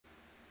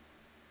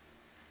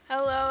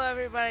Hello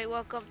everybody,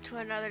 welcome to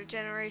another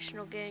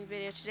generational gaming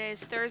video. Today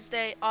is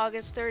Thursday,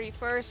 August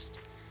 31st.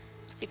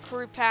 The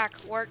crew pack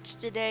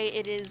worked today.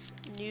 It is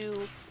new.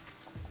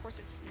 Of course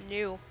it's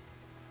new.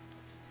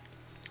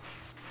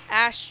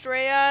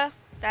 ASTREA,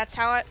 that's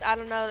how I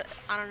don't know,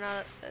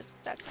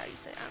 that's how you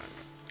say it, I don't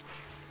know.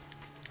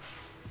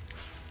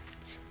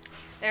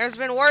 There's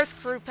been worse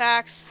crew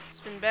packs, it's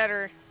been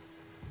better.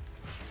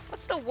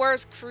 What's the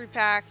worst crew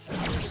pack?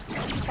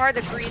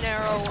 Probably the Green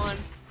Arrow one.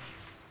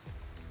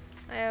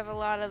 I have a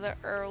lot of the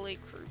early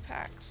crew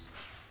packs.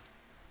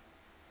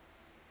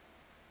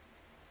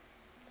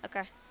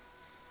 Okay.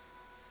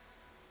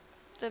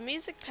 The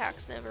music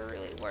packs never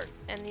really work,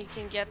 and you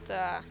can get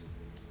the...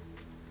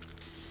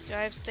 Do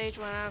I have stage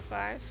 1 out of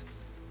 5?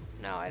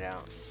 No, I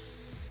don't.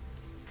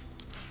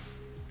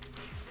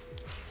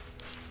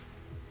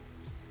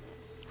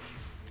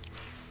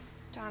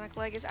 Photonic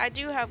Legacy. I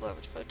do have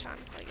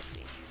Photonic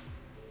Legacy.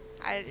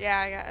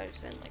 I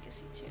was in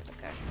Legacy too.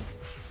 Okay.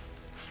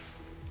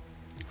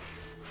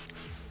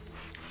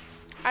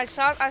 I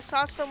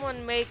saw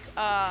someone make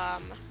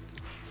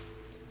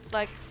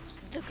like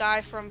the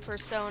guy from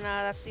Persona.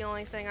 That's the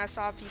only thing I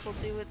saw people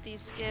do with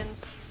these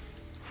skins.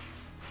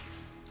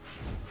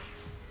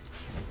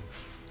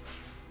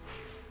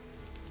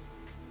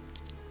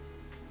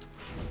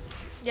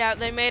 Yeah,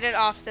 they made it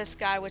off this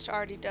guy, which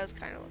already does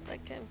kind of look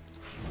like him.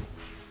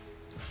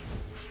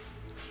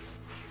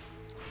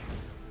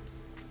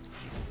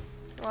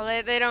 Well,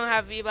 they don't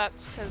have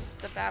V-Bucks because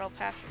the battle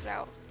pass is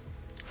out.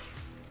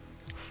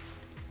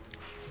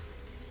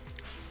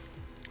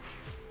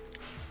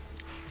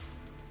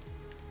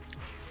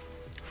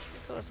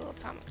 This little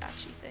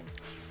Tamagotchi thing.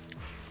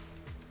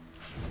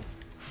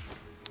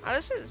 Oh,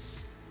 this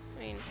is, I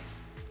mean,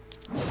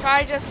 it's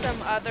probably just some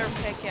other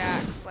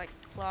pickaxe, like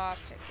claw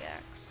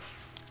pickaxe.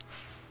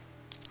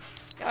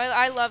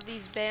 I love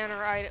these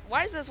banner items.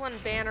 Why is this one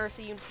banner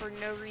themed for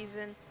no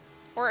reason?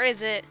 Or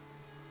is it?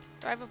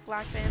 Do I have a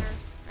black banner?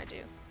 I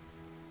do.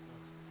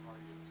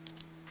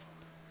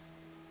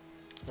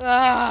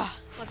 Ah,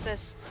 what's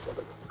this?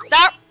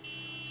 Stop!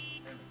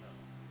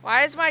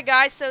 Why is my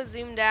guy so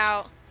zoomed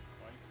out?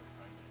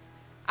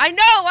 I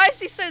know! Why is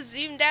he so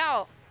zoomed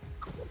out?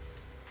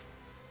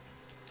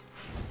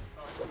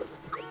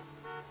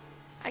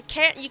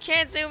 You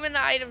can't zoom in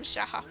the item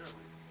shop.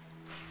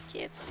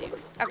 Can't zoom.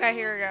 Okay,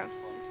 here we go.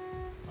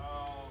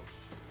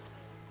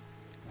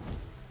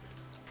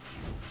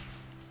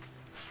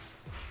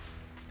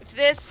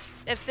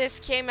 If this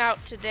came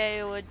out today,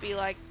 it would be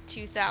like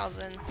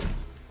 2,000.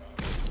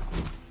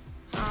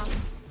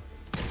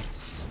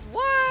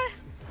 What?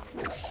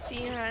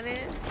 1,500?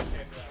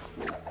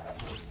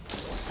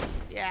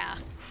 Yeah,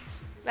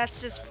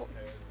 that's just.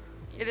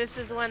 This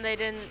is when they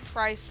didn't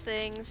price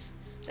things.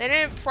 They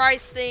didn't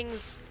price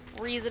things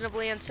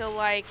reasonably until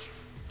like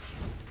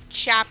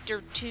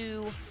chapter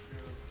 2.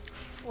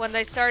 When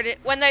they started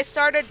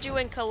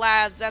doing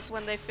collabs, that's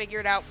when they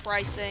figured out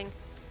pricing.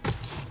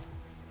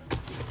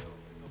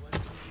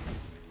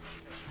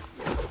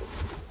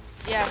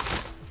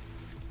 Yes.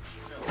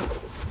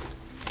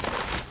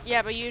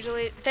 Yeah, but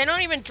usually they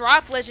don't even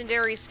drop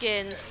legendary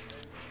skins.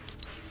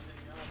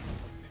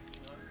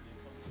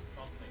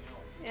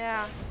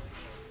 Yeah.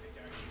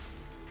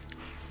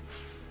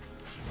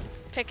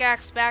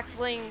 Pickaxe back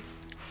bling,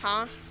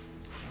 huh?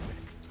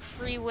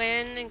 Free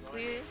win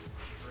included.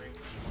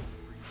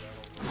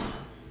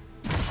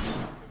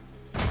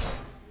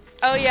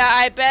 Oh yeah,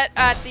 I bet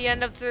at the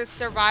end of the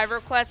survivor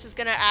quest is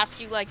gonna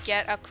ask you like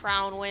get a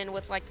crown win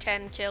with like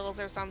 10 kills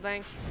or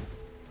something.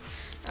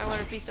 I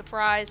wouldn't be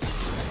surprised.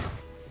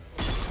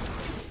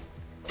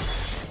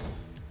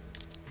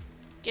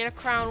 Get a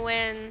crown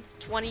win,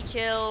 20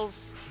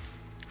 kills.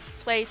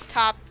 Place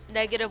top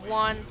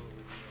 -1.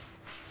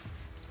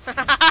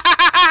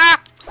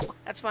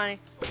 That's funny.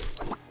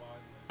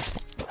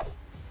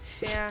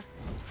 Yeah.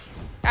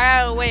 I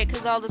gotta wait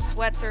because all the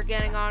sweats are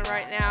getting on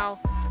right now,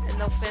 and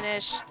they'll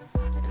finish,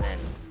 and then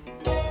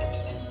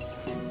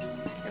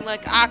in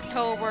like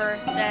October,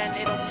 then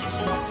it'll be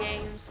easy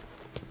games.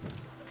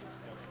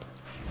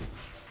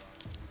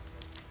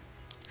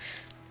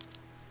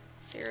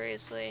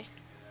 Seriously.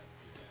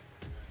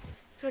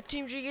 Go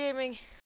TeamGGaming.